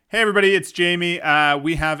Hey everybody, it's Jamie.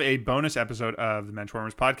 We have a bonus episode of the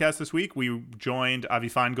Benchwarmers podcast this week. We joined Avi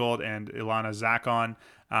Feingold and Ilana Zakon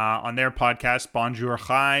on their podcast, Bonjour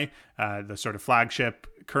Chai, the sort of flagship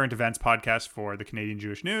current events podcast for the Canadian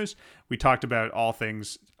Jewish News. We talked about all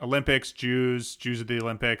things Olympics, Jews at the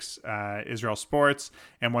Olympics, Israel sports,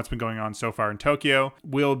 and what's been going on so far in Tokyo.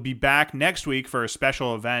 We'll be back next week for a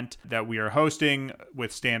special event that we are hosting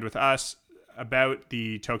with Stand With Us about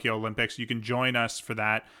the Tokyo Olympics. You can join us for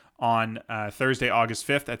that on Thursday, August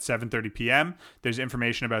 5th at 7:30 p.m. There's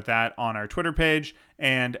information about that on our Twitter page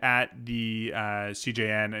and at the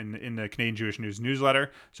CJN in the Canadian Jewish News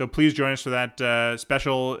newsletter. So please join us for that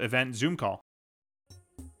special event Zoom call.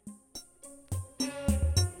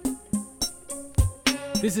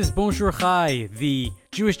 This is Bonjour Chai, the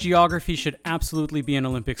Jewish geography should absolutely be an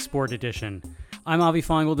Olympic sport edition. I'm Avi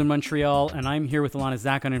Feingold in Montreal, and I'm here with Ilana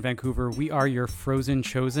Zakon in Vancouver. We are your Frozen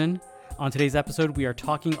Chosen. On today's episode, we are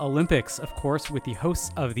talking Olympics, of course, with the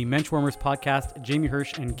hosts of the Benchwarmers podcast, Jamie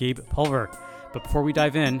Hirsch and Gabe Pulver. But before we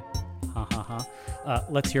dive in,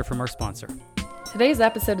 let's hear from our sponsor. Today's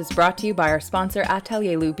episode is brought to you by our sponsor,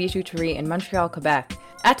 Atelier Lou Bijouterie in Montreal, Quebec.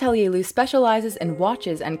 Atelier Lou specializes in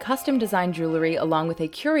watches and custom design jewelry along with a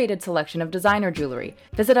curated selection of designer jewelry.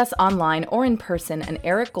 Visit us online or in person and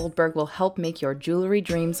Eric Goldberg will help make your jewelry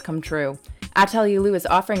dreams come true. Atelier Lou is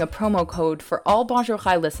offering a promo code for all Bonjour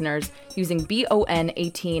Chai listeners using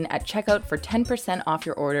BON18 at checkout for 10% off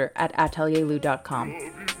your order at atelierlou.com.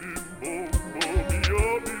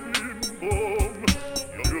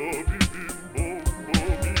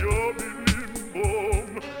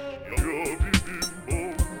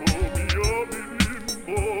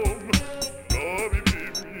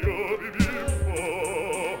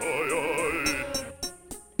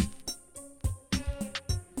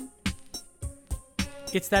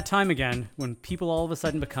 It's that time again when people all of a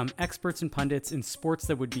sudden become experts and pundits in sports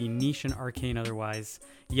that would be niche and arcane otherwise.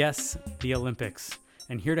 Yes, the Olympics.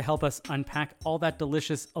 And here to help us unpack all that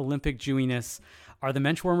delicious Olympic Jewiness are the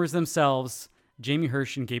Benchwarmers themselves, Jamie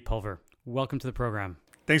Hirsch and Gabe Pulver. Welcome to the program.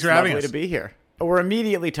 Thanks for having us. Lovely to be here. We're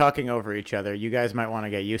immediately talking over each other. You guys might want to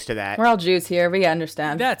get used to that. We're all Jews here. We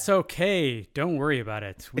understand. That's okay. Don't worry about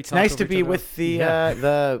it. It's nice to be with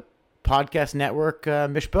the podcast network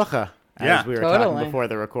Mishpucha. As we were talking before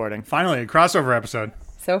the recording. Finally, a crossover episode.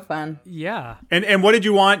 So fun. Yeah. And what did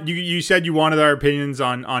you want? You said you wanted our opinions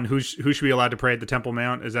on who should be allowed to pray at the Temple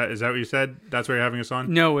Mount. Is that what you said? That's what you're having us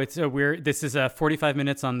on? No, it's this is 45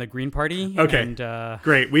 minutes on the Green Party. Okay. And,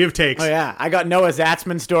 great. We have takes. Oh yeah, I got Noah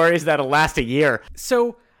Zatzman stories that'll last a year.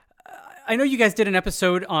 So, I know you guys did an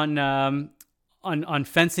episode on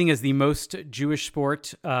fencing as the most Jewish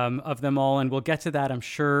sport of them all, and we'll get to that, I'm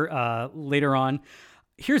sure, later on.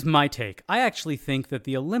 Here's my take. I actually think that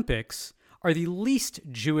the Olympics are the least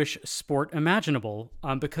Jewish sport imaginable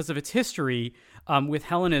because of its history with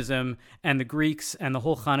Hellenism and the Greeks and the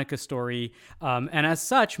whole Hanukkah story. And as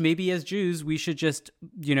such, maybe as Jews, we should just,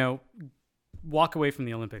 walk away from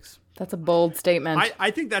the Olympics. That's a bold statement.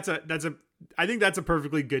 I think that's a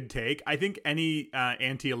perfectly good take. I think any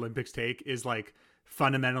anti-Olympics take is like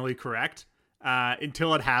fundamentally correct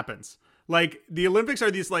until it happens. Like the Olympics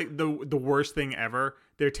are these like the worst thing ever.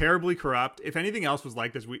 They're terribly corrupt. If anything else was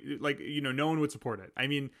like this, no one would support it. I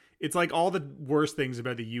mean, it's like all the worst things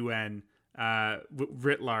about the UN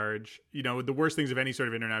writ large. The worst things of any sort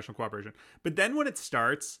of international cooperation. But then when it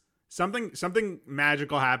starts, something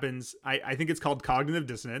magical happens. I think it's called cognitive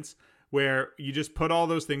dissonance, where you just put all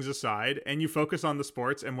those things aside and you focus on the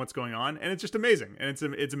sports and what's going on, and it's just amazing. And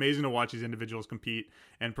it's amazing to watch these individuals compete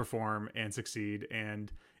and perform and succeed.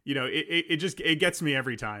 And it gets me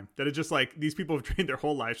every time that it's just like these people have trained their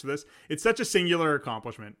whole lives for this. It's such a singular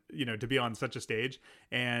accomplishment, to be on such a stage,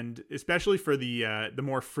 and especially for the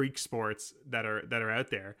more freak sports that are out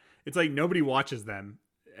there. It's like nobody watches them.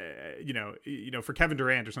 For Kevin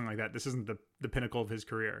Durant or something like that, this isn't the pinnacle of his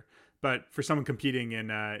career. But for someone competing in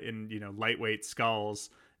lightweight sculls,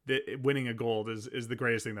 winning a gold is the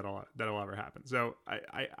greatest thing that'll ever happen. So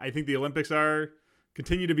I think the Olympics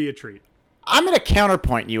continue to be a treat. I'm going to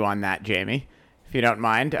counterpoint you on that, Jamie, if you don't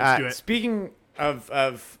mind. Let's do it. Speaking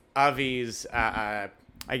of Avi's, I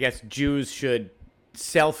guess Jews should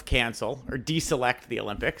self-cancel or deselect the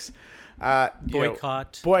Olympics.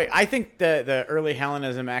 Boycott. I think the early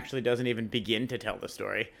Hellenism actually doesn't even begin to tell the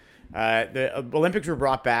story. The Olympics were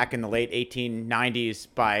brought back in the late 1890s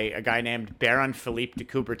by a guy named Baron Philippe de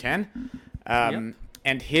Coubertin. Yep.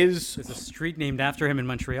 And there's a street named after him in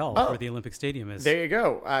Montreal where the Olympic Stadium is. There you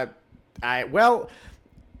go.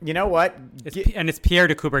 You know what? And it's Pierre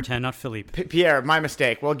de Coubertin, not Philippe. Pierre, my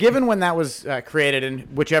mistake. Well, given when that was created and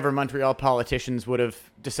whichever Montreal politicians would have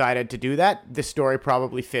decided to do that, this story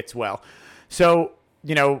probably fits well. So,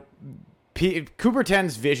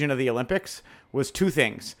 Coubertin's vision of the Olympics was two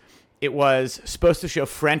things. It was supposed to show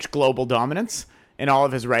French global dominance. In all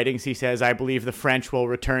of his writings, he says, I believe the French will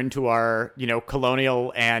return to our,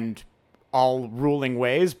 colonial and all ruling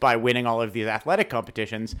ways by winning all of these athletic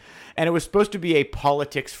competitions. And it was supposed to be a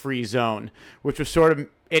politics-free zone, which was sort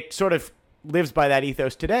of lives by that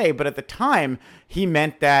ethos today. But at the time, he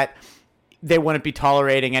meant that they wouldn't be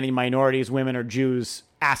tolerating any minorities, women or Jews,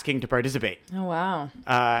 asking to participate. Oh, wow.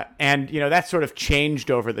 And that's sort of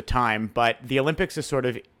changed over the time. But the Olympics has sort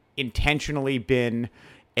of intentionally been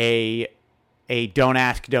a don't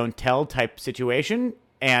ask, don't tell type situation,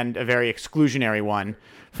 and a very exclusionary one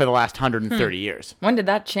for the last 130 years. When did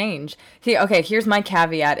that change? See, okay, here's my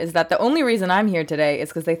caveat, is that the only reason I'm here today is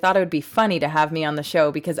because they thought it would be funny to have me on the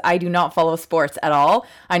show, because I do not follow sports at all.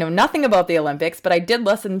 I know nothing about the Olympics, but I did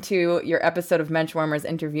listen to your episode of Menschwarmers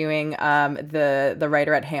interviewing the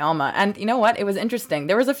writer at Hey Alma, and you know what? It was interesting.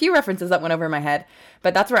 There was a few references that went over my head,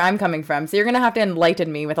 but that's where I'm coming from. So you're going to have to enlighten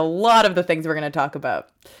me with a lot of the things we're going to talk about.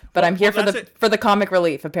 But I'm here for the comic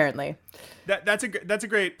relief, apparently. That's a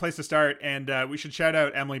great place to start, and we should shout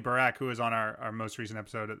out Emily Barak, who is on our most recent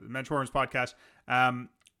episode of the Menschwarmers podcast.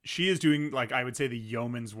 She is doing, like, I would say, the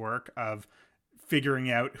yeoman's work of figuring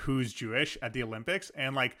out who's Jewish at the Olympics,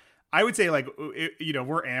 and like I would say, like,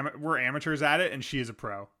 we're amateurs at it, and she is a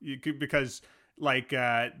pro. Because, like,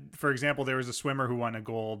 for example, there was a swimmer who won a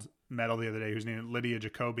gold medal the other day whose name is Lydia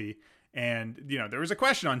Jacoby. And, there was a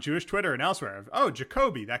question on Jewish Twitter and elsewhere of, oh,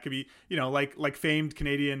 Jacoby, that could be, like famed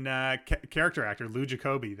Canadian character actor Lou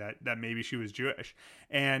Jacoby, that maybe she was Jewish.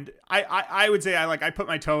 And I would say I put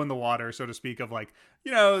my toe in the water, so to speak, of like,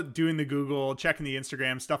 doing the Google, checking the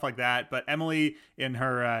Instagram, stuff like that. But Emily, in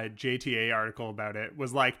her JTA article about it,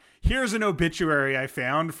 was like, here's an obituary I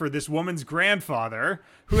found for this woman's grandfather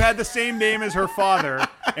who had the same name as her father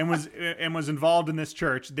and was involved in this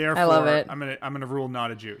church. Therefore, I love it. I'm gonna rule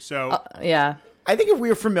not a Jew. So yeah, I think if we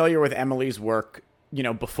were familiar with Emily's work,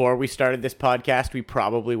 before we started this podcast, we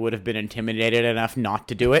probably would have been intimidated enough not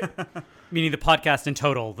to do it. Meaning the podcast in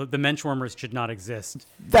total. The Menschwarmers should not exist.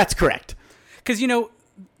 That's correct. Because,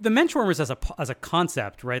 the Menschwarmers as a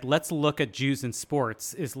concept, right? Let's look at Jews in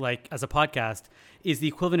sports is like, as a podcast, is the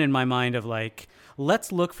equivalent in my mind of like,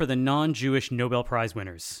 let's look for the non-Jewish Nobel Prize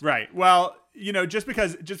winners. Right. Well, just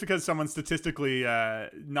because someone's statistically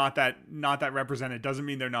not that represented doesn't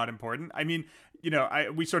mean they're not important. I mean,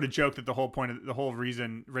 we sort of joke that the whole point of the whole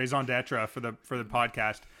raison d'etre for the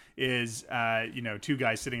podcast is two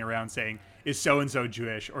guys sitting around saying, is so and so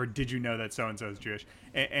Jewish, or did you know that so and so is Jewish?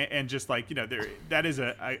 And just like, that is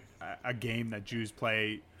a game that Jews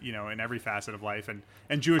play, in every facet of life,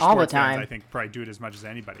 and Jewish all sports the time. fans, I think, probably do it as much as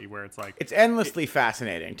anybody, where it's like it's endlessly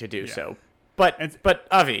fascinating to do so. But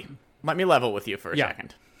Avi, let me level with you for a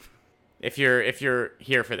second. If you're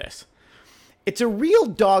here for this. It's a real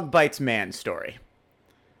dog bites man story.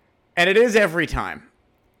 And it is every time.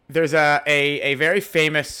 There's a very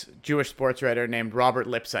famous Jewish sports writer named Robert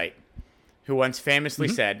Lipsyte, who once famously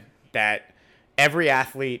said that every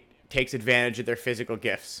athlete takes advantage of their physical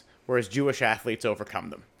gifts, whereas Jewish athletes overcome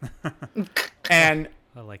them. And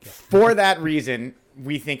I like it. For that reason,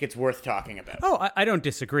 we think it's worth talking about. Oh, I don't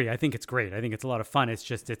disagree. I think it's great. I think it's a lot of fun. It's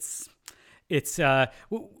just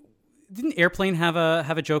didn't Airplane have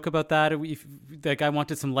a joke about that? The guy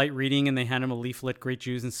wanted some light reading, and they handed him a leaflet, "Great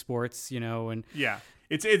Jews in Sports," and yeah,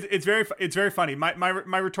 it's very funny. My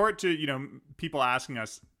retort to people asking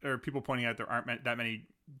us, or people pointing out there aren't that many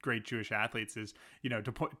great Jewish athletes is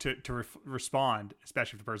to respond,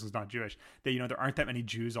 especially if the person's not Jewish, that there aren't that many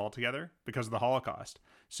Jews altogether because of the Holocaust.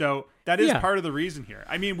 So that is part of the reason here.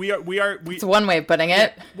 I mean, we it's one way of putting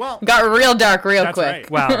it. Well, got real dark real quick. Right.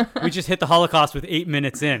 Wow, we just hit the Holocaust with 8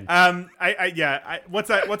 minutes in. What's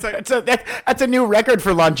that? That's a new record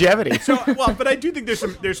for longevity. But I do think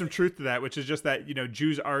there's some truth to that, which is just that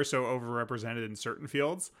Jews are so overrepresented in certain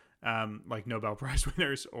fields, like Nobel Prize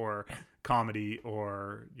winners or comedy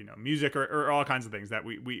or music or all kinds of things, that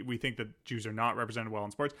we think that Jews are not represented well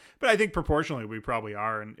in sports. But I think proportionally we probably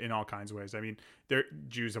are in all kinds of ways. I mean,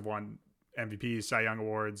 Jews have won MVPs, Cy Young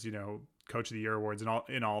awards, Coach of the Year awards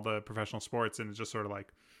in all the professional sports, and it's just sort of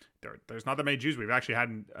like there's not that many Jews. We've actually had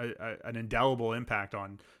an indelible impact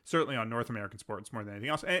certainly on North American sports more than anything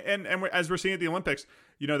else. And as we're seeing at the Olympics,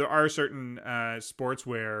 there are certain sports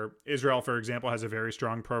where Israel, for example, has a very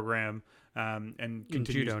strong program and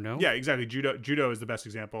continues. Judo, no? Yeah, exactly. Judo is the best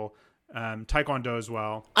example. Taekwondo as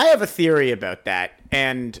well. I have a theory about that,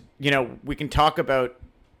 and we can talk about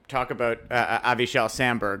talk about Avichal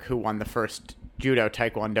Samberg, who won the first judo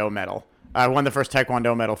taekwondo medal. Won the first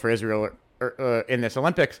taekwondo medal for Israel in this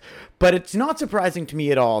Olympics. But it's not surprising to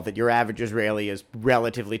me at all that your average Israeli is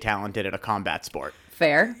relatively talented at a combat sport.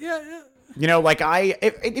 Fair. Yeah. You know, like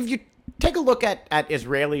if you take a look at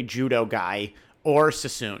Israeli judo guy or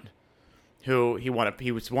Sassoon, who he won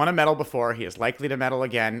a medal before. He is likely to medal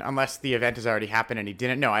again unless the event has already happened and he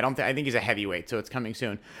didn't. No, I think he's a heavyweight, so it's coming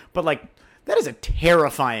soon. But like that is a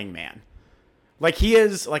terrifying man. Like he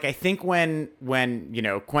is like I think when you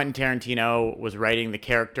know Quentin Tarantino was writing the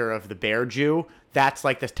character of the Bear Jew, that's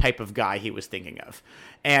like the type of guy he was thinking of.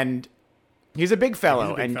 And he's a big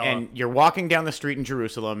fellow, and you're walking down the street in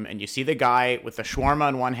Jerusalem, and you see the guy with the shawarma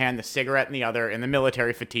in one hand, the cigarette in the other, in the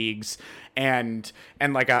military fatigues, and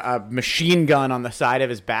like a machine gun on the side of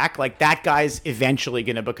his back. Like, that guy's eventually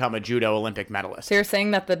going to become a judo Olympic medalist. So you're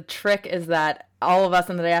saying that the trick is that all of us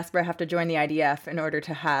in the diaspora have to join the IDF in order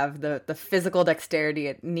to have the physical dexterity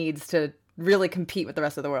it needs to really compete with the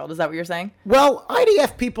rest of the world. Is that what you're saying? Well,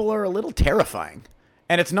 IDF people are a little terrifying.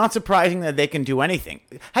 And it's not surprising that they can do anything.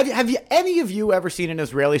 Have you any of you ever seen an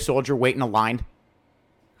Israeli soldier wait in a line?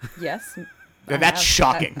 Yes. That's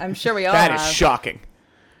shocking. I'm sure we all That have. is shocking.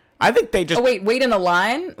 I think they just. Oh, wait in a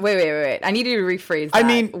line? Wait. I need you to rephrase that. I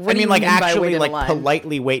mean, What do you like mean by actually, wait in a like line?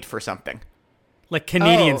 politely wait for something, Like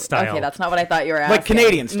Canadian Oh, style. Okay, that's not what I thought you were asking. like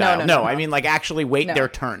Canadian style. No. I mean, like actually wait No. their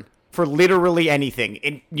turn for literally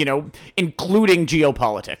anything, including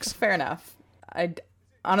geopolitics. Fair enough.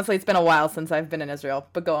 Honestly, it's been a while since I've been in Israel,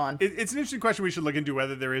 but go on. It's an interesting question. We should look into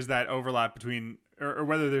whether there is that overlap between, or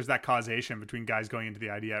whether there's that causation between guys going into the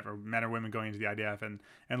IDF or men or women going into the IDF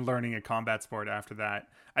and learning a combat sport after that.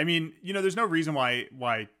 I mean, there's no reason why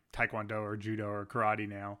Taekwondo or Judo or Karate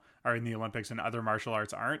now are in the Olympics and other martial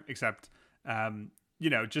arts aren't, except, I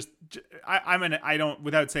don't,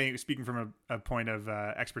 without speaking from a point of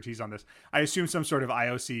expertise on this, I assume some sort of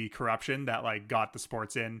IOC corruption that like got the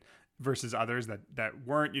sports in versus others that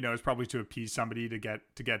weren't, is probably to appease somebody to get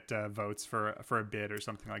votes for a bid or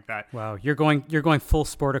something like that. Wow, you're going full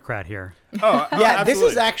sportocrat here. Oh, Yeah,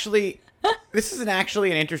 absolutely. this is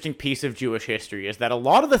actually an interesting piece of Jewish history, is that a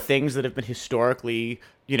lot of the things that have been historically,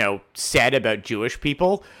 said about Jewish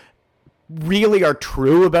people really are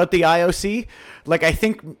true about the IOC. Like, I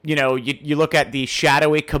think, you look at the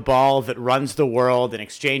shadowy cabal that runs the world and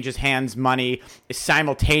exchanges hands money, is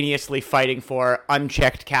simultaneously fighting for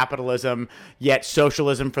unchecked capitalism, yet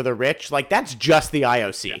socialism for the rich. Like, that's just the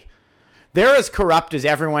IOC. Yeah. They're as corrupt as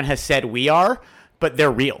everyone has said we are, but they're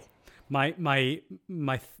real. My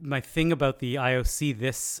thing about the IOC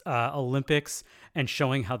this Olympics and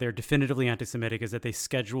showing how they're definitively anti-Semitic is that they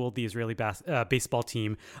scheduled the Israeli baseball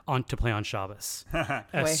team to play on Shabbos,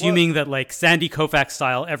 assuming that like Sandy Koufax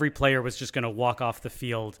style, every player was just going to walk off the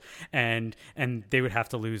field and they would have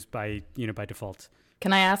to lose by default.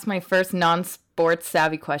 Can I ask my first non-sports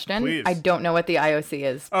savvy question? Please. I don't know what the IOC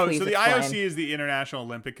is. Oh, Please so the explain. IOC is the International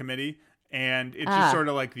Olympic Committee, and it's just sort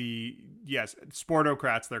of like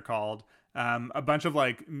sportocrats they're called. A bunch of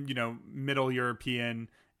like, middle European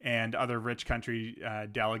and other rich country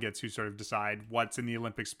delegates who sort of decide what's in the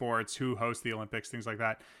Olympic sports, who hosts the Olympics, things like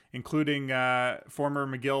that, including former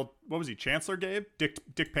McGill, what was he, Chancellor Gabe?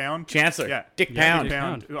 Dick Pound? Chancellor. Yeah. Dick Pound. Dick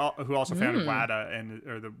Pound, who also founded WADA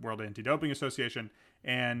or the World Anti-Doping Association.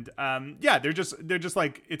 And they're just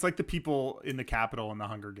like, it's like the people in the Capitol in the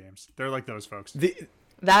Hunger Games. They're like those folks.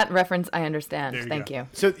 That reference I understand. Thank you.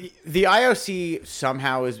 So the IOC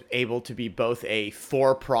somehow is able to be both a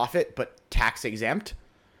for-profit but tax exempt.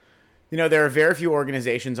 There are very few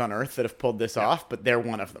organizations on earth that have pulled this off, but they're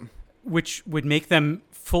one of them. Which would make them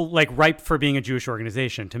ripe for being a Jewish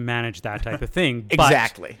organization to manage that type of thing.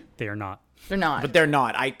 Exactly. But they are not. They're not. But they're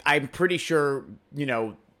not. I'm pretty sure,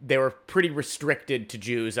 they were pretty restricted to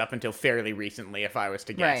Jews up until fairly recently, if I was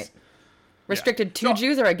to guess. Right. Restricted to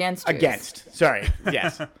Jews or against Jews? Against. Sorry.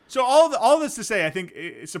 Yes. So all this to say, I think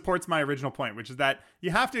it supports my original point, which is that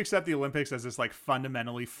you have to accept the Olympics as this like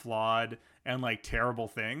fundamentally flawed and like terrible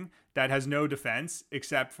thing that has no defense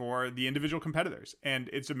except for the individual competitors. And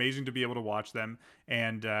it's amazing to be able to watch them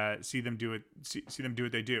and see them do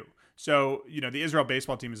what they do. So, the Israel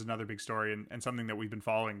baseball team is another big story and something that we've been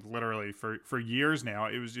following literally for years now.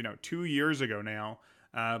 It was, 2 years ago now,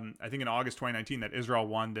 I think in August 2019, that Israel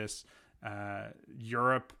won this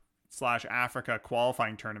Europe/Africa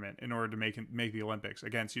qualifying tournament in order to make the Olympics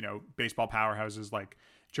against, baseball powerhouses like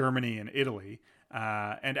Germany and Italy.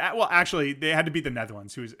 Actually, they had to beat the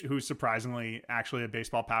Netherlands, who's surprisingly actually a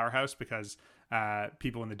baseball powerhouse because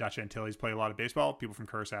people in the Dutch Antilles play a lot of baseball, people from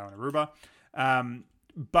Curacao and Aruba.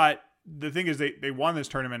 But the thing is, they won this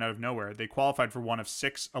tournament out of nowhere. They qualified for one of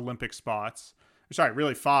 6 Olympic spots, Sorry,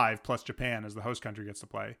 really 5 plus Japan as the host country gets to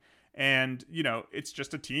play. And, it's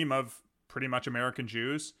just a team of pretty much American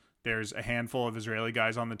Jews. There's a handful of Israeli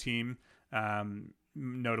guys on the team,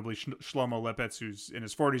 notably Shlomo Lipitz, who's in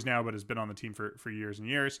his 40s now, but has been on the team for years and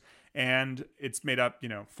years. And it's made up,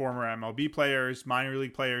 former MLB players, minor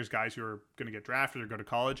league players, guys who are going to get drafted or go to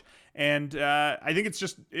college. And I think it's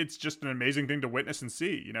just an amazing thing to witness and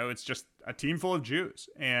see. It's just a team full of Jews.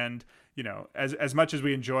 And as much as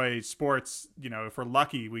we enjoy sports, if we're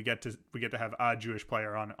lucky, we get to have a Jewish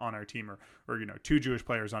player on our team, or 2 Jewish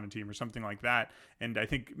players on a team, or something like that. And I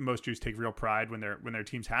think most Jews take real pride when their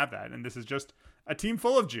teams have that. And this is just a team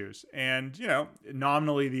full of Jews. And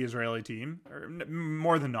nominally the Israeli team, or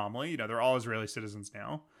more than nominally, they're all Israeli citizens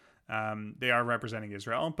now. They are representing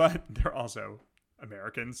Israel, but they're also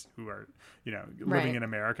Americans who are, living in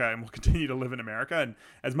America and will continue to live in America. And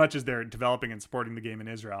as much as they're developing and supporting the game in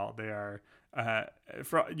Israel, they are,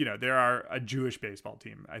 they are a Jewish baseball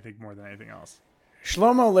team, I think, more than anything else.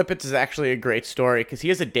 Shlomo Lipitz is actually a great story because he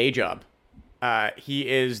has a day job. He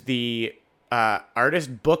is the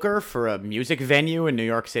artist booker for a music venue in New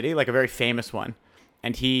York City, like a very famous one.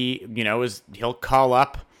 And he, he'll call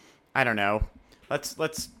up, I don't know,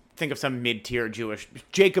 let's think of some mid-tier Jewish,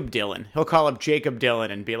 Jacob Dylan. He'll call up Jacob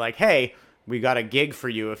Dylan and be like, hey, we got a gig for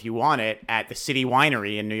you if you want it at the City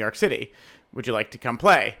Winery in New York City. Would you like to come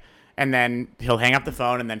play? And then he'll hang up the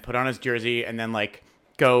phone and then put on his jersey and then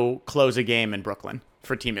go close a game in Brooklyn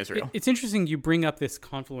for Team Israel. It's interesting you bring up this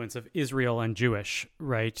confluence of Israel and Jewish,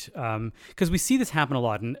 right? Because we see this happen a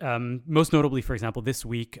lot. And most notably, for example, this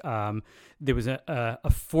week, there was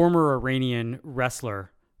a former Iranian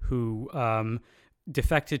wrestler who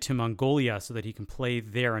defected to Mongolia so that he can play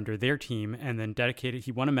there under their team, and then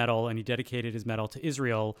he won a medal, and he dedicated his medal to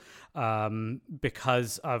Israel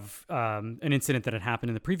because of an incident that had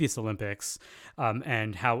happened in the previous Olympics,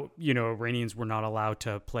 and how Iranians were not allowed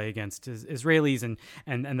to play against Israelis,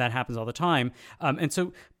 and that happens all the time. And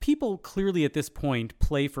so people clearly at this point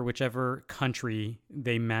play for whichever country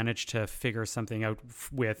they manage to figure something out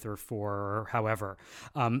with or for or however.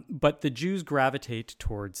 But the Jews gravitate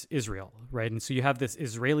towards Israel, right? And so you have this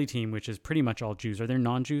Israeli team, which is pretty much all Jews. Are there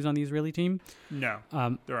non-Jews on the Israeli team? No,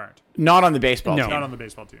 there aren't. Not on the baseball team. Not on the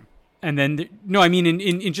baseball team. And then, I mean,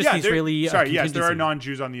 in just the Israeli yes, there are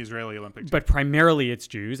non-Jews on the Israeli Olympic team. But primarily it's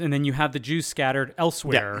Jews. And then you have the Jews scattered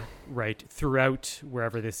elsewhere, right, throughout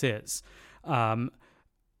wherever this is.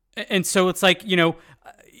 And so it's like,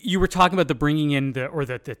 you were talking about the bringing in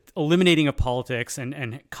the eliminating of politics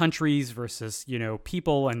and countries versus,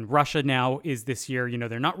 people, and Russia now is this year,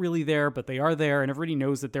 they're not really there, but they are there. And everybody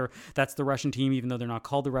knows that that's the Russian team, even though they're not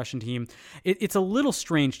called the Russian team. It's a little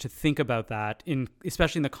strange to think about that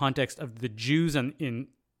especially in the context of the Jews in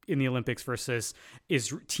the Olympics versus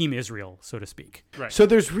Team Israel, so to speak. Right. So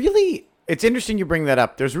it's interesting you bring that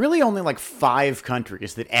up. There's really only 5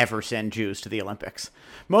 countries that ever send Jews to the Olympics.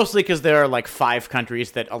 Mostly because there are 5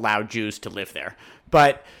 countries that allow Jews to live there.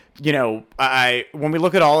 But, when we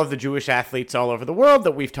look at all of the Jewish athletes all over the world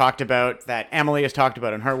that we've talked about, that Emily has talked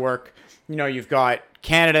about in her work, you've got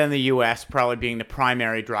Canada and the US probably being the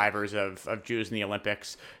primary drivers of Jews in the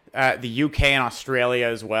Olympics. The UK and Australia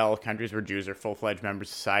as well, countries where Jews are full-fledged members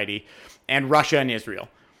of society. And Russia and Israel.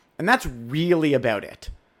 And that's really about it.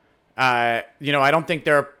 I don't think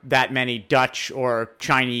there are that many Dutch or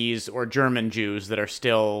Chinese or German Jews that are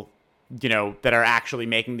still, that are actually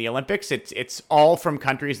making the Olympics. It's all from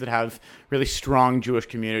countries that have really strong Jewish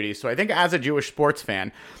communities. So I think as a Jewish sports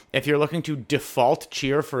fan, if you're looking to default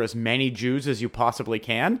cheer for as many Jews as you possibly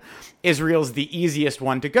can, Israel's the easiest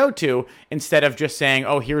one to go to instead of just saying,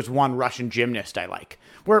 oh, here's one Russian gymnast I like.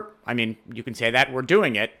 You can say that. We're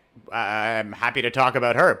doing it. I'm happy to talk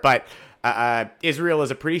about her. But Israel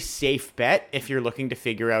is a pretty safe bet if you're looking to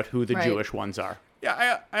figure out who the Jewish ones are.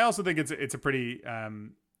 Yeah, I also think it's a pretty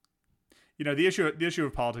the issue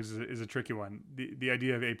of politics is a tricky one. The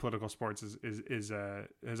idea of apolitical sports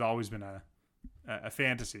has always been a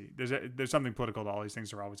fantasy. There's something political to all these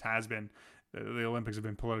things. There always has been. The Olympics have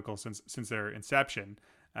been political since their inception.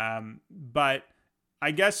 But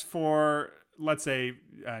I guess for, let's say,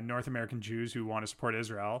 North American Jews who want to support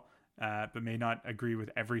Israel, but may not agree with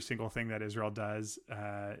every single thing that Israel does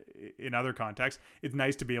in other contexts, it's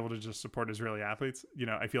nice to be able to just support Israeli athletes.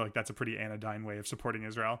 I feel like that's a pretty anodyne way of supporting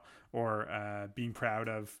Israel, or being proud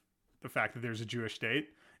of the fact that there's a Jewish state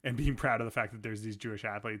and being proud of the fact that there's these Jewish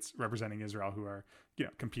athletes representing Israel who are,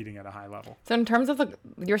 competing at a high level. So in terms of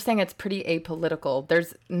you're saying it's pretty apolitical.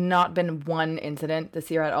 There's not been one incident this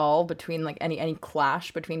year at all between any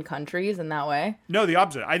clash between countries in that way? No, the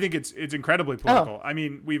opposite. I think it's incredibly political. I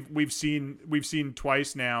mean, we've seen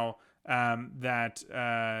twice now that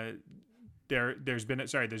there's been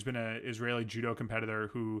a Israeli judo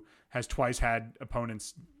competitor who has twice had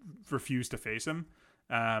opponents refuse to face him,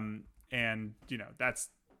 and that's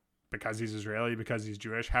because he's Israeli, because he's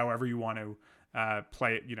Jewish, however you want to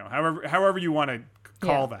play it, however you want to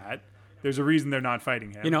call that. There's a reason they're not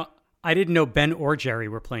fighting him. I didn't know Ben or Jerry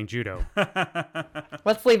were playing judo.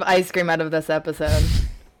 Let's leave ice cream out of this episode.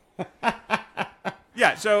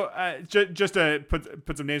 Yeah, so just to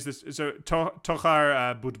put some names to this, so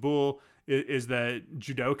Tohar Butbul is the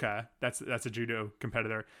judoka. That's a judo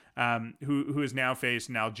competitor who has now faced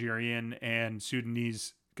an Algerian and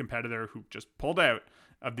Sudanese competitor who just pulled out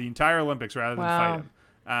of the entire Olympics rather than fight him.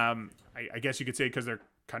 I guess you could say because their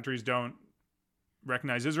countries don't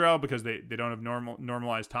recognize Israel, because they don't have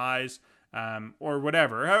normalized ties, or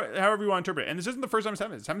whatever, however you want to interpret it. And this isn't the first time it's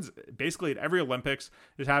happened. It happens basically at every Olympics.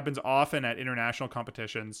 It happens often at international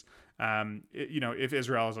competitions. If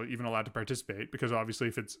Israel is even allowed to participate, because obviously,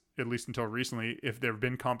 if it's, at least until recently, if there have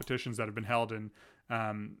been competitions that have been held in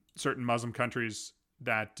certain Muslim countries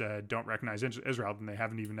that don't recognize Israel, then they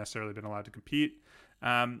haven't even necessarily been allowed to compete.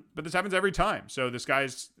 But this happens every time. So this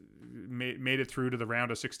guy's made it through to the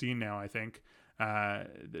round of 16 now, I think. The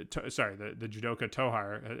judoka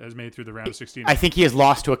Tohar has made it through the round of 16. I think he has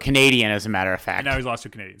lost to a Canadian, as a matter of fact. And now he's lost to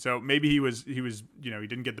a Canadian. So maybe he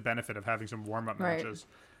didn't get the benefit of having some warm-up matches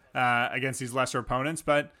against these lesser opponents.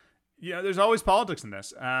 But, there's always politics in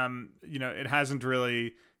this. It hasn't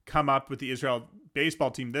really come up with the Israel baseball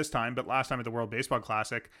team this time, but last time at the World Baseball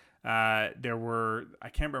Classic, there were, I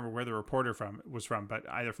can't remember where the reporter was from, but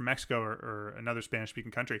either from Mexico or another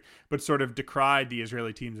Spanish-speaking country, but sort of decried the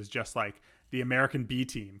Israeli teams as just like the American B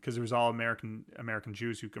team, because it was all American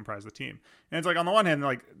Jews who comprised the team. And it's like, on the one hand,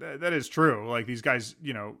 like that is true. Like these guys,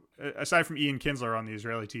 aside from Ian Kinsler on the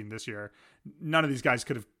Israeli team this year, none of these guys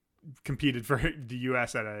could have competed for the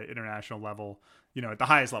U.S. at an international level, at the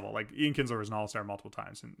highest level. Like Ian Kinsler was an all-star multiple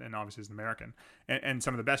times, and obviously is an American. And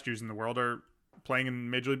some of the best Jews in the world are playing in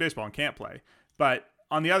Major League Baseball and can't play. But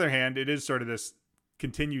on the other hand, it is sort of this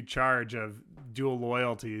continued charge of dual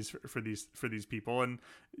loyalties for these people, and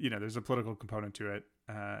there's a political component to it.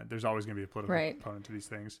 There's always going to be a political component to these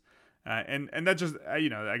things, and that just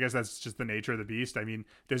I guess that's just the nature of the beast. I mean,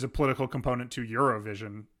 there's a political component to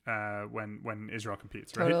Eurovision when Israel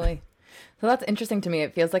competes, right? Totally. So that's interesting to me.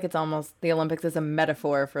 It feels like it's almost, the Olympics is a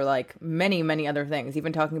metaphor for like many, many other things.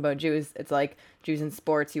 Even talking about Jews, it's like Jews in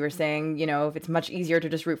sports. You were saying, if it's much easier to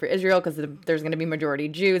just root for Israel because there's going to be majority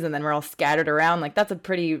Jews and then we're all scattered around. Like that's a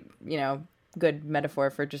pretty, good metaphor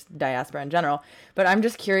for just diaspora in general. But I'm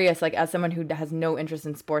just curious, like as someone who has no interest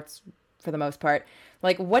in sports for the most part,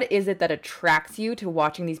 like what is it that attracts you to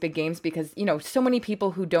watching these big games? Because, so many people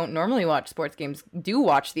who don't normally watch sports games do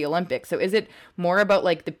watch the Olympics. So is it more about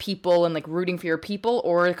like the people and like rooting for your people,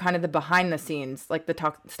 or kind of the behind the scenes, like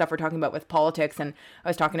the stuff we're talking about with politics? And I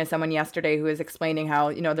was talking to someone yesterday who was explaining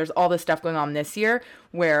how, there's all this stuff going on this year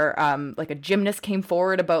where like a gymnast came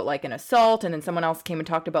forward about like an assault, and then someone else came and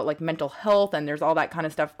talked about like mental health, and there's all that kind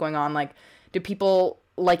of stuff going on. Like, do people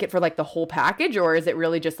like it for like the whole package, or is it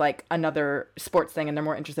really just like another sports thing and they're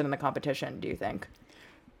more interested in the competition, do you think?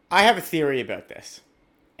 I have a theory about this,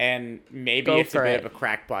 and maybe it's a bit of a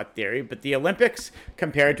crackpot theory, but the Olympics,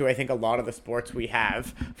 compared to I think a lot of the sports we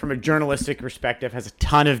have from a journalistic perspective, has a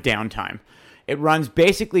ton of downtime. It runs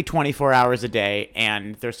basically 24 hours a day,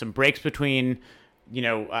 and there's some breaks between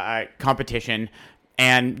competition.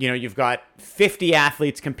 And, you've got 50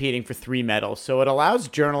 athletes competing for 3 medals. So it allows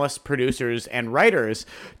journalists, producers, and writers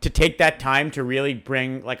to take that time to really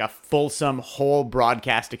bring like a fulsome whole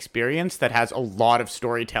broadcast experience that has a lot of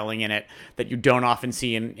storytelling in it that you don't often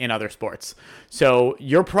see in other sports. So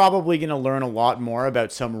you're probably going to learn a lot more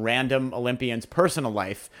about some random Olympian's personal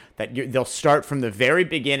life that they'll start from the very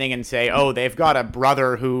beginning and say, oh, they've got a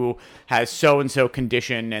brother who has so-and-so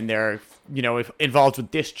condition and they're involved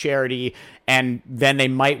with this charity, and then they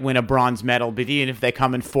might win a bronze medal, but even if they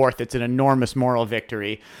come in fourth, it's an enormous moral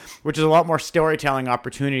victory, which is a lot more storytelling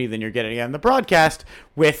opportunity than you're getting on the broadcast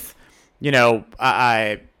with, just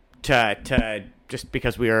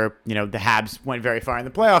because we were, the Habs went very far in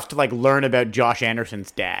the playoffs, to like learn about Josh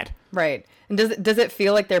Anderson's dad. Right. And does it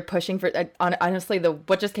feel like they're pushing for, honestly,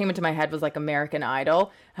 what just came into my head was like American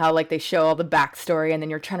Idol, how like they show all the backstory and then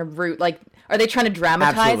you're trying to root, like, are they trying to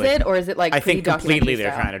dramatize it, or is it like I think completely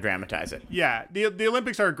they're style? trying to dramatize it. Yeah, the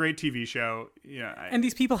Olympics are a great TV show. And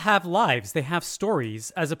these people have lives; they have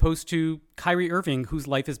stories, as opposed to Kyrie Irving, whose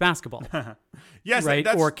life is basketball. Yes, right.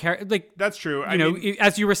 That's true.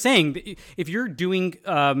 As you were saying, if you're doing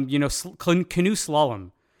canoe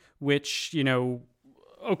slalom, which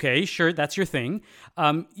okay, sure, that's your thing.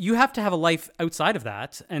 You have to have a life outside of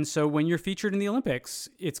that. And so when you're featured in the Olympics,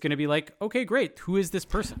 it's going to be like, okay, great. Who is this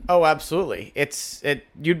person? Oh, absolutely.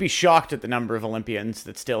 You'd be shocked at the number of Olympians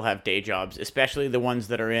that still have day jobs, especially the ones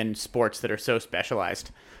that are in sports that are so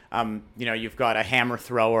specialized. You've got a hammer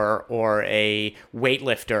thrower or a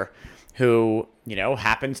weightlifter who,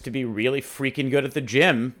 happens to be really freaking good at the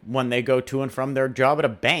gym when they go to and from their job at a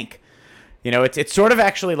bank. It's sort of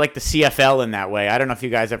actually like the CFL in that way. I don't know if you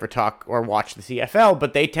guys ever talk or watch the CFL,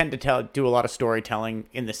 but they tend to do a lot of storytelling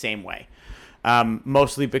in the same way.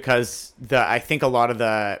 Mostly because I think a lot of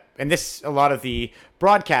the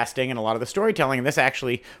broadcasting and a lot of the storytelling, and this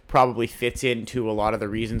actually probably fits into a lot of the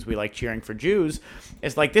reasons we like cheering for Jews,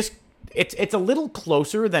 is like this. It's a little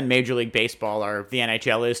closer than Major League Baseball or the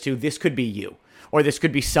NHL is to this could be you. Or this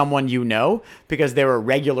could be someone because they're a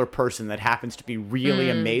regular person that happens to be really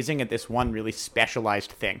amazing at this one really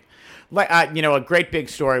specialized thing. Like, a great big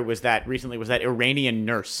story was that Iranian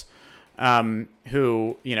nurse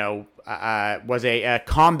who, was a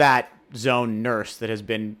combat zone nurse that has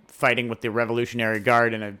been fighting with the Revolutionary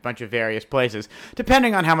Guard in a bunch of various places.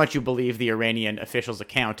 Depending on how much you believe the Iranian officials'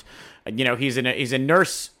 account, he's a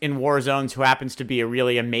nurse in war zones who happens to be a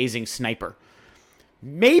really amazing sniper.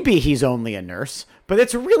 Maybe he's only a nurse, but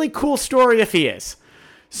it's a really cool story if he is.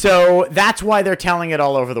 So that's why they're telling it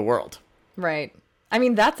all over the world. Right. I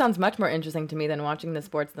mean, that sounds much more interesting to me than watching the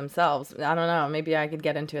sports themselves. I don't know. Maybe I could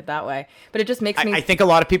get into it that way. But it just makes me... I think a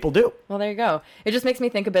lot of people do. Well, there you go. It just makes me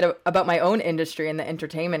think a bit about my own industry and the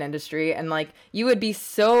entertainment industry. And, you would be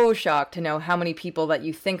so shocked to know how many people that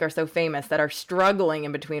you think are so famous that are struggling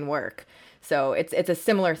in between work. So it's a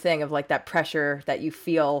similar thing of, that pressure that you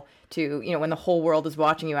feel to, when the whole world is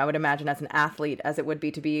watching you, I would imagine as an athlete, as it would be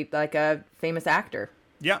to be, a famous actor.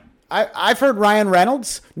 Yeah. I've heard Ryan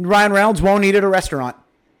Reynolds. Ryan Reynolds won't eat at a restaurant.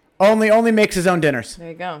 Only makes his own dinners. There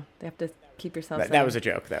you go. They have to keep yourself. That was a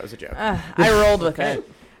joke. I rolled with it.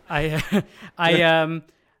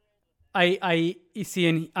 You see,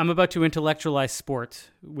 and I'm about to intellectualize sport,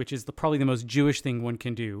 which is probably the most Jewish thing one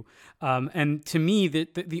can do. And to me,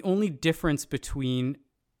 the only difference between,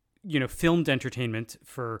 filmed entertainment,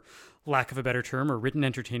 for lack of a better term, or written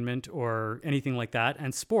entertainment or anything like that,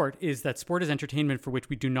 and sport is that sport is entertainment for which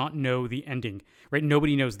we do not know the ending, right?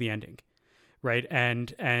 Nobody knows the ending, right?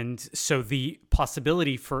 And so the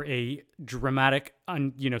possibility for a dramatic,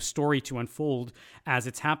 story to unfold as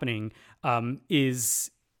it's happening is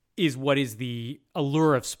what is the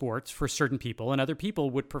allure of sports for certain people, and other people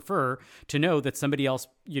would prefer to know that somebody else,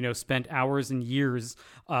 spent hours and years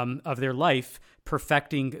of their life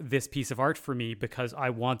perfecting this piece of art for me because I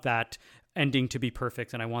want that ending to be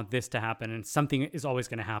perfect and I want this to happen, and something is always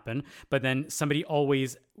going to happen, but then somebody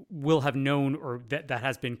always will have known, or that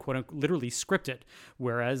has been quote unquote literally scripted.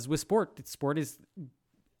 Whereas with sport is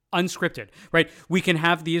unscripted, right? We can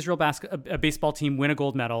have the Israel baseball team win a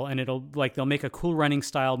gold medal, and they'll make a Cool Running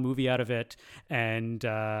style movie out of it, and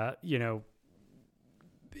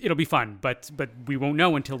it'll be fun, but we won't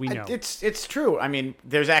know until we know. It's true. I mean,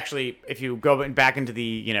 there's actually, if you go back into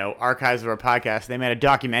the archives of our podcast, they made a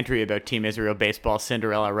documentary about Team Israel baseball's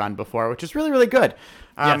Cinderella run before, which is really, really good.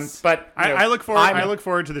 Yes, but I look forward. I look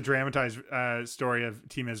forward to the dramatized story of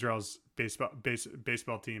Team Israel's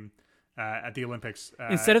baseball team at the Olympics.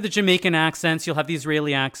 Instead of the Jamaican accents, you'll have the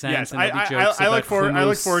Israeli accents. Yes, and I look forward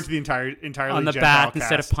to the entirely on the bat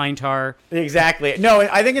instead of pine tar. Exactly. No,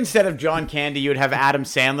 I think instead of John Candy, you would have Adam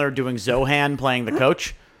Sandler doing Zohan playing the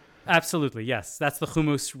coach. Absolutely, yes. That's the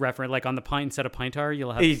hummus reference. Like on the pine instead of pine tar,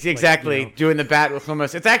 you'll have exactly doing the bat with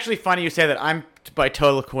hummus. It's actually funny you say that. I'm by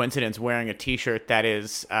total coincidence wearing a T-shirt that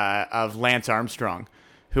is of Lance Armstrong,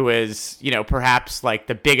 who is perhaps like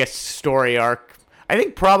the biggest story arc, I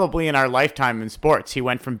think, probably in our lifetime in sports. He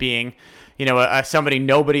went from being, somebody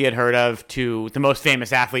nobody had heard of to the most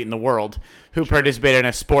famous athlete in the world who participated in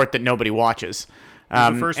a sport that nobody watches.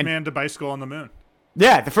 The first man to bicycle on the moon.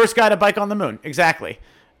 Yeah, the first guy to bike on the moon. Exactly.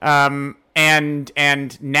 And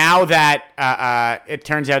now that it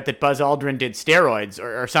turns out that Buzz Aldrin did steroids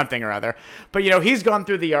or something or other, but he's gone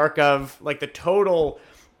through the arc of like the total,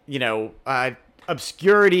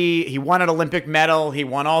 obscurity. He won an Olympic medal. He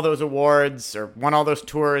won all those awards or won all those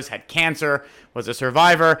tours, had cancer, was a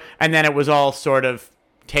survivor. And then it was all sort of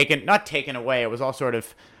not taken away. It was all sort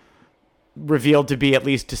of revealed to be, at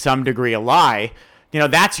least to some degree, a lie.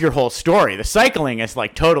 That's your whole story. The cycling is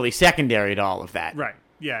like totally secondary to all of that. Right.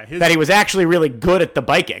 Yeah. That he was actually really good at the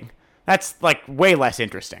biking. That's like way less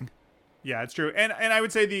interesting. Yeah, it's true. And I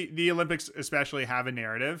would say the Olympics especially have a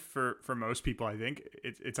narrative for most people. I think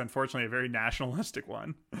it's unfortunately a very nationalistic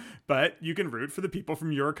one, but you can root for the people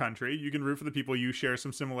from your country. You can root for the people you share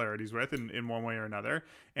some similarities with in one way or another.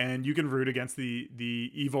 And you can root against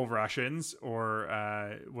the evil Russians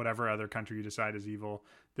or whatever other country you decide is evil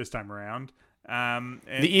this time around. And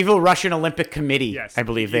the evil Russian Olympic Committee, yes, I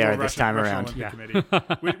believe they are this time around. Olympic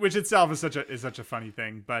Committee, which itself is such a funny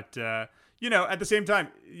thing. But at the same time,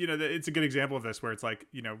 it's a good example of this where it's like,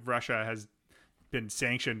 Russia has been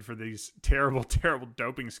sanctioned for these terrible, terrible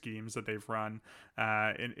doping schemes that they've run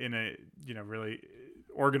in a really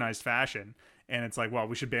organized fashion. And it's like, well,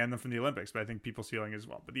 we should ban them from the Olympics. But I think people's feeling is,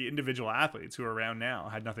 well, but the individual athletes who are around now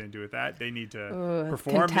had nothing to do with that. They need to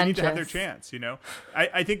perform. They need to have their chance.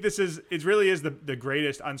 I think it really is the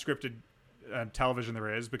greatest unscripted television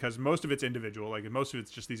there is, because most of it's individual. Like most of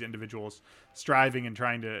it's just these individuals striving and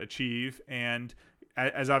trying to achieve. And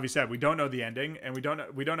as Avi said, we don't know the ending, and we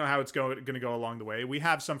don't know how it's going to go along the way. We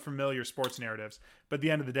have some familiar sports narratives, but at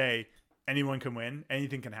the end of the day, anyone can win.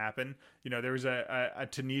 Anything can happen. There was a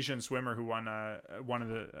Tunisian swimmer who won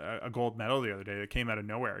a gold medal the other day that came out of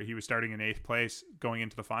nowhere. He was starting in 8th place going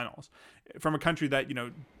into the finals from a country that,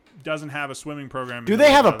 doesn't have a swimming program. Do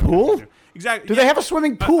they have a pool? Exactly. Do they have a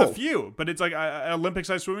swimming pool? A few, but it's like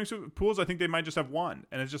Olympic-sized swimming pools. I think they might just have one,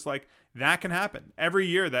 and it's just like that can happen every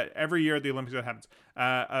year. At the Olympics that happens.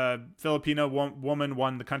 A Filipino woman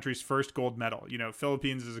won the country's first gold medal.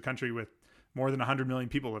 Philippines is a country with more than 100 million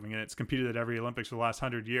people living in it. It's competed at every Olympics for the last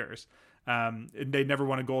 100 years. And they never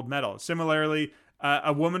won a gold medal. Similarly,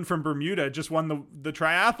 a woman from Bermuda just won the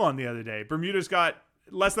triathlon the other day. Bermuda's got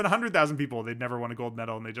less than 100,000 people. They'd never won a gold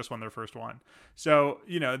medal, and they just won their first one. So,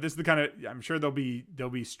 this is the kind of, I'm sure there'll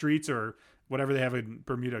be streets or whatever they have in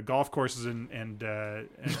Bermuda, golf courses and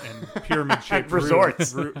pyramid-shaped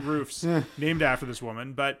resorts, roofs named after this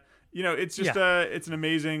woman. But, it's just it's an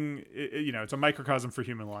amazing, it's a microcosm for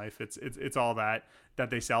human life. It's all that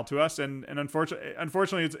they sell to us. And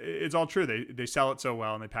unfortunately it's all true. They sell it so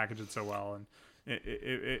well and they package it so well. And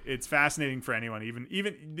it's fascinating for anyone.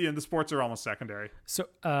 Even the sports are almost secondary. So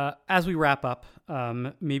as we wrap up,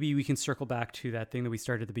 maybe we can circle back to that thing that we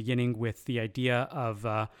started at the beginning with the idea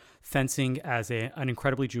of fencing as an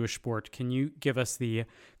incredibly Jewish sport. Can you give us the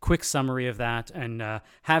quick summary of that? And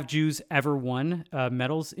have Jews ever won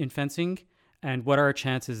medals in fencing? And what are our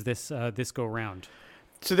chances this go round?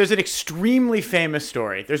 So there's an extremely famous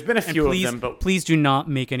story. There's been a few of them, but please do not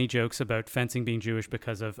make any jokes about fencing being Jewish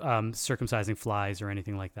because of circumcising flies or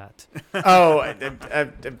anything like that.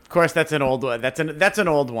 Of course, that's an old one. That's an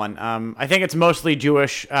old one. I think it's mostly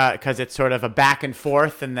Jewish because it's sort of a back and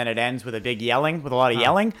forth, and then it ends with a lot of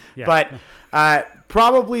yelling. Yeah. But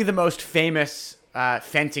probably the most famous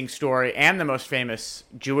fencing story and the most famous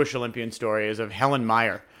Jewish Olympian story is of Helen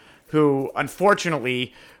Meyer, who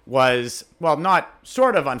unfortunately was, well, not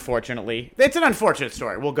sort of unfortunately. It's an unfortunate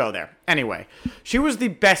story. We'll go there. Anyway, she was the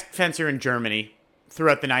best fencer in Germany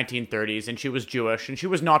throughout the 1930s, and she was Jewish, and she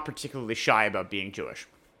was not particularly shy about being Jewish.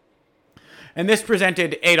 And this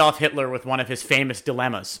presented Adolf Hitler with one of his famous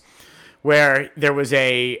dilemmas, where there was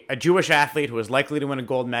a Jewish athlete who was likely to win a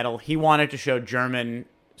gold medal. He wanted to show German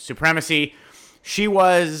supremacy. She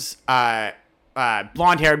was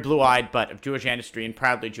blonde-haired, blue-eyed, but of Jewish ancestry and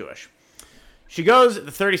proudly Jewish. She goes at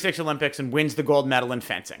the 36 Olympics and wins the gold medal in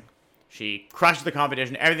fencing. She crushed the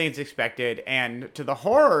competition, everything's expected, and to the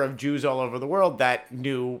horror of Jews all over the world that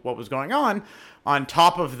knew what was going on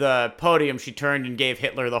top of the podium, she turned and gave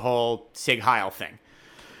Hitler the whole Sieg Heil thing.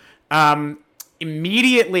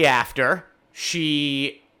 Immediately after,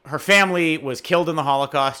 her family was killed in the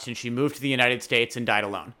Holocaust, and she moved to the United States and died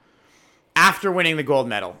alone. After winning the gold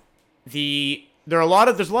medal, there's a lot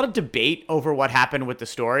of debate over what happened with the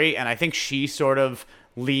story, and I think she sort of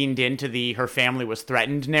leaned into her family was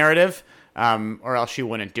threatened narrative, or else she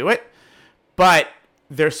wouldn't do it. But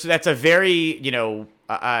that's a very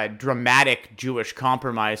dramatic Jewish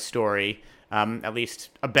compromise story, at least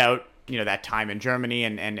about that time in Germany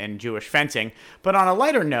and Jewish fencing. But on a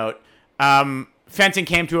lighter note, fencing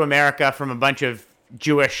came to America from a bunch of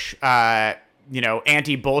Jewish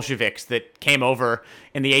anti-Bolsheviks that came over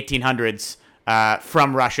in the 1800s.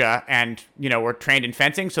 From Russia and, were trained in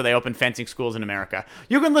fencing, so they opened fencing schools in America.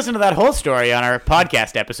 You can listen to that whole story on our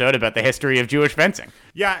podcast episode about the history of Jewish fencing.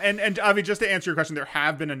 Yeah, and Avi, just to answer your question, there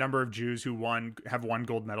have been a number of Jews who have won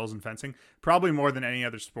gold medals in fencing, probably more than any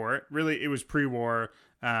other sport. Really, it was pre-war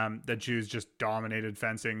that Jews just dominated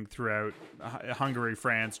fencing throughout Hungary,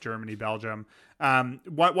 France, Germany, Belgium.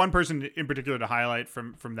 One person in particular to highlight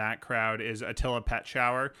from that crowd is Attila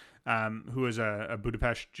Petschauer, who is a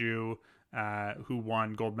Budapest Jew, who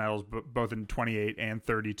won gold medals both in 28 and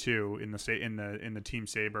 32 in the team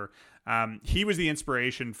saber. He was the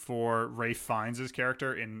inspiration for Ralph Fiennes'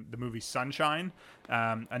 character in the movie Sunshine, a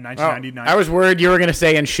 1999. I was worried you were going to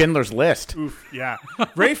say in Schindler's List. Oof, yeah.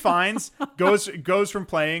 Ralph Fiennes goes from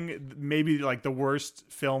playing maybe like the worst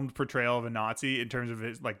filmed portrayal of a Nazi in terms of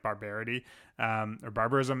his like barbarity or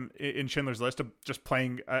barbarism in Schindler's List to just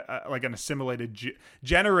playing like an assimilated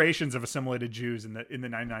generations of assimilated Jews in the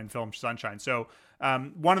 99 film Sunshine. So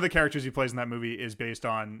one of the characters he plays in that movie is based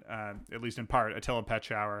on, at least in part, Attila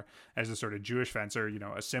Petschauer as a sort of Jewish fencer,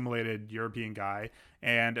 assimilated European guy.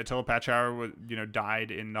 And Attila Petschauer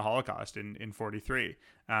died in the Holocaust in 43,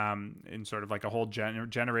 in sort of like a whole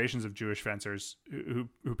generations of Jewish fencers who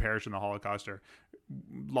perished in the Holocaust or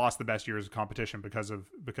lost the best years of competition because of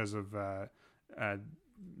the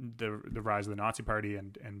rise of the Nazi Party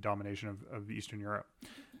and domination of Eastern Europe.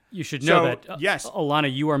 You should know that, yes,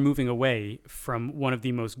 Alana, you are moving away from one of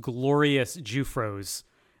the most glorious Jewfros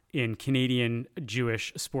in Canadian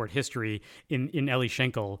Jewish sport history in Ellie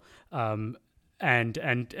Schenkel, and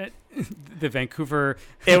the Vancouver.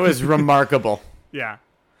 It was remarkable. Yeah.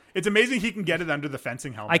 It's amazing he can get it under the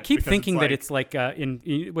fencing helmet. I keep thinking that it's like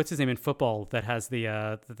in what's his name in football that has the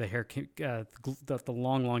hair, the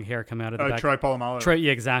long hair coming out of the back. Troy Polamalu. Troy,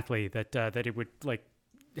 yeah, exactly. That it would like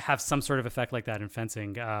have some sort of effect like that in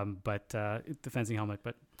fencing, but the fencing helmet.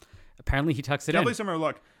 But apparently he tucks it Definitely in. similar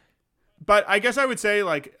look. But I guess I would say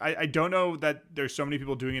like I don't know that there's so many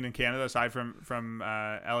people doing it in Canada aside from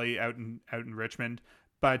Ellie out in Richmond.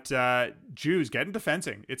 But Jews, get into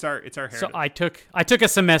fencing. It's our heritage. So I took a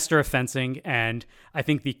semester of fencing, and I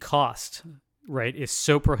think the cost, right, is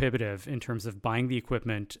so prohibitive in terms of buying the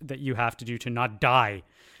equipment that you have to do to not die,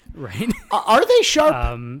 right? Are they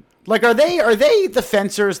sharp? Like, are they the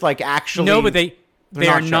fencers? Like, actually? No, but they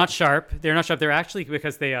are not not sharp. They're not sharp. They're actually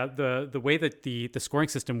because they the way that the scoring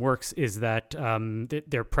system works is that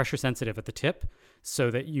they're pressure sensitive at the tip.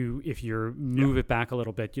 So that if you move it back a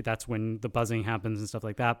little bit, that's when the buzzing happens and stuff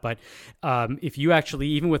like that. But if you actually,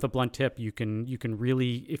 even with a blunt tip, you can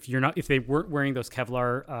really, if they weren't wearing those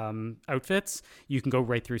Kevlar outfits, you can go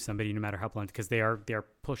right through somebody no matter how blunt, because they are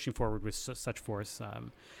pushing forward with such force.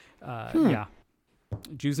 Yeah.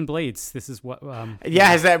 Jews and blades. This is what. You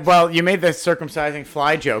made the circumcising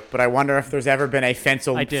fly joke, but I wonder if there's ever been a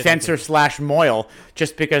fencer/moil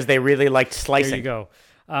just because they really liked slicing. There you go.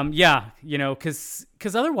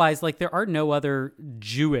 Because otherwise, like, there are no other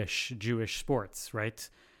Jewish sports, right?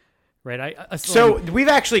 Right. We've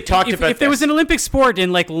actually talked about if there was an Olympic sport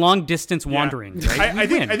in like long distance wandering, right? I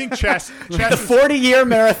think chess the 40-year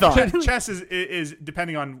marathon. Chess is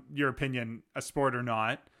depending on your opinion a sport or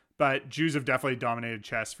not, but Jews have definitely dominated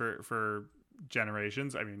chess for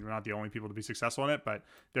generations. I mean, we're not the only people to be successful in it, but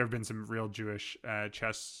there have been some real Jewish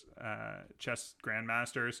chess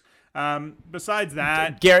grandmasters. Besides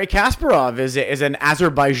that, Garry Kasparov is an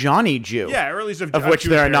Azerbaijani Jew. Yeah, or at least of which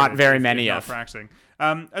there are not very many of. Practicing.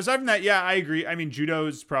 Aside from that, yeah, I agree. I mean, judo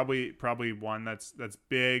is probably one that's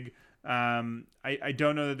big. I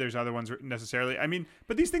don't know that there's other ones necessarily. I mean,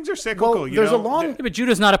 but these things are cyclical. Well, but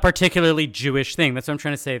judo's not a particularly Jewish thing. That's what I'm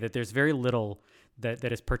trying to say. That there's very little that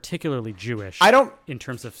is particularly Jewish. In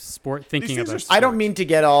terms of sport, thinking about. I don't mean to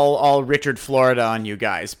get all Richard Florida on you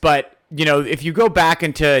guys, but if you go back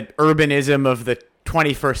into urbanism of the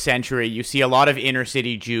 21st century, you see a lot of inner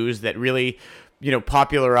city Jews that really,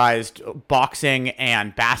 popularized boxing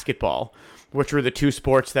and basketball, which were the two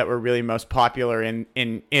sports that were really most popular in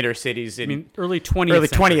inner cities. Early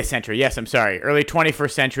 20th century. Yes, I'm sorry. Early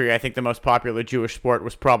 21st century, I think the most popular Jewish sport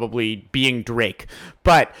was probably being Drake.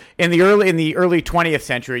 But in the early 20th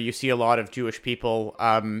century, you see a lot of Jewish people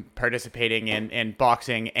participating in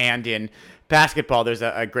boxing and in basketball. There's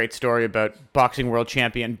a great story about boxing world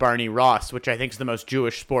champion Barney Ross, which I think is the most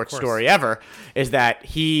Jewish sports story ever, is that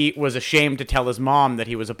he was ashamed to tell his mom that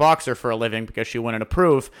he was a boxer for a living because she wouldn't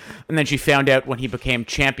approve. And then she found out when he became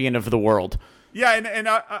champion of the world. Yeah. And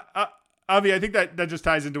Avi, I think that just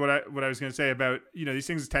ties into what I was going to say about, these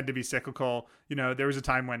things tend to be cyclical. There was a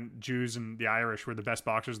time when Jews and the Irish were the best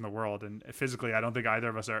boxers in the world. And physically, I don't think either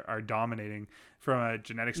of us are dominating from a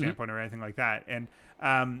genetic standpoint or anything like that. And,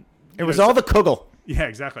 it was all the kugel. Yeah,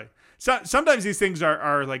 exactly. So sometimes these things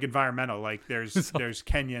are like environmental. Like there's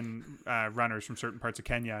Kenyan runners from certain parts of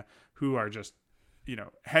Kenya who are just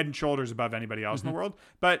head and shoulders above anybody else in the world.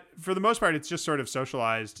 But for the most part, it's just sort of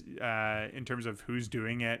socialized in terms of who's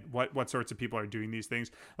doing it, what sorts of people are doing these things.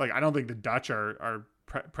 Like I don't think the Dutch are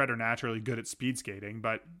preternaturally good at speed skating,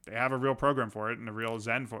 but they have a real program for it and a real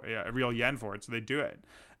yen for it, so they do it.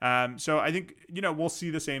 So I think we'll see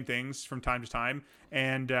the same things from time to time,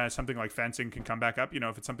 and something like fencing can come back up.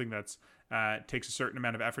 If it's something that's takes a certain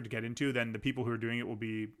amount of effort to get into, then the people who are doing it will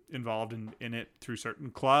be involved in it through certain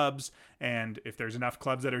clubs. And if there's enough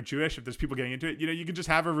clubs that are Jewish, if there's people getting into it, you can just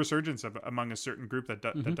have a resurgence among a certain group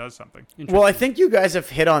that does something. Well, I think you guys have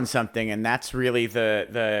hit on something, and that's really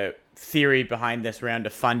the theory behind this round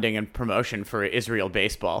of funding and promotion for Israel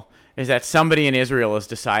baseball, is that somebody in Israel has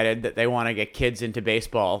decided that they want to get kids into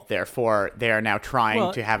baseball. Therefore, they are now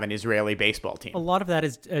trying to have an Israeli baseball team. A lot of that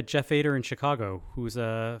is Jeff Ader in Chicago, who's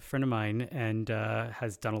a friend of mine and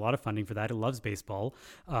has done a lot of funding for that. He loves baseball,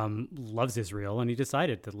 loves Israel, and he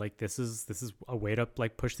decided that this is a way to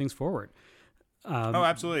push things forward. Oh,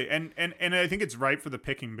 absolutely. And I think it's ripe for the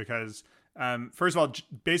picking because, first of all,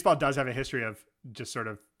 baseball does have a history of just sort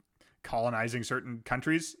of colonizing certain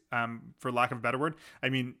countries, for lack of a better word. I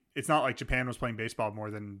mean, it's not like Japan was playing baseball more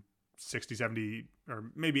than 60, 70, or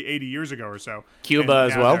maybe 80 years ago or so. Cuba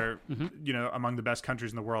as well. They're, among the best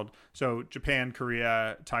countries in the world. So Japan,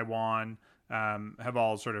 Korea, Taiwan have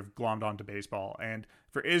all sort of glommed onto baseball. And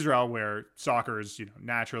for Israel, where soccer is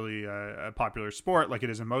naturally a popular sport like it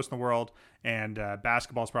is in most of the world, and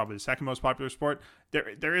basketball is probably the second most popular sport,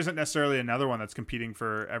 there isn't necessarily another one that's competing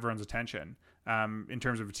for everyone's attention in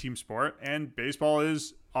terms of a team sport. And baseball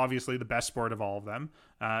is obviously the best sport of all of them.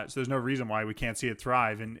 So there's no reason why we can't see it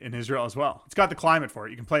thrive in Israel as well. It's got the climate for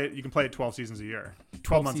it. You can play it 12 seasons a year.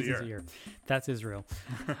 12 months a year. That's Israel.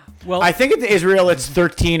 Well, I think in Israel it's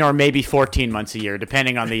 13 or maybe 14 months a year,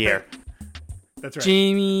 depending on the year. That's right.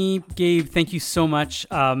 Jamie, Gabe, thank you so much.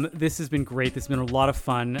 This has been great. This has been a lot of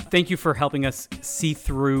fun. Thank you for helping us see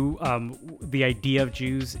through the idea of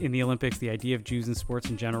Jews in the Olympics, the idea of Jews in sports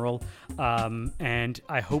in general. And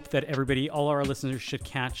I hope that all our listeners should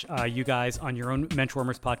catch you guys on your own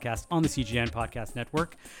Menschwarmers podcast on the CGN Podcast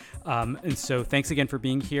Network. And so thanks again for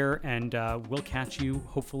being here. And we'll catch you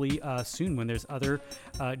hopefully soon when there's other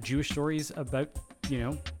Jewish stories about,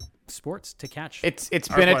 sports to catch. It's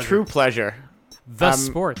been a true pleasure. The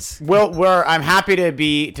sports. I'm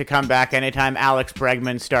happy to come back anytime Alex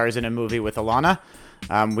Bregman stars in a movie with Alana.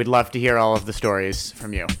 We'd love to hear all of the stories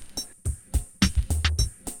from you.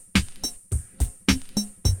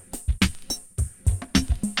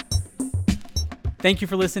 Thank you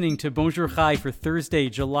for listening to Bonjour Chai for Thursday,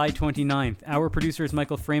 July 29th. Our producer is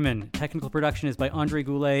Michael Freeman. Technical production is by Andre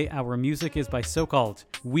Goulet. Our music is by So-Called.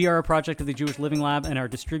 We are a project of the Jewish Living Lab and are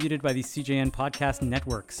distributed by the CJN Podcast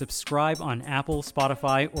Network. Subscribe on Apple,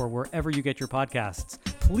 Spotify, or wherever you get your podcasts.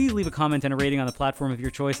 Please leave a comment and a rating on the platform of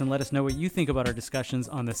your choice and let us know what you think about our discussions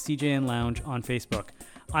on the CJN Lounge on Facebook.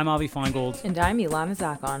 I'm Avi Feingold. And I'm Ilana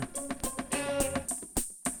Zakon.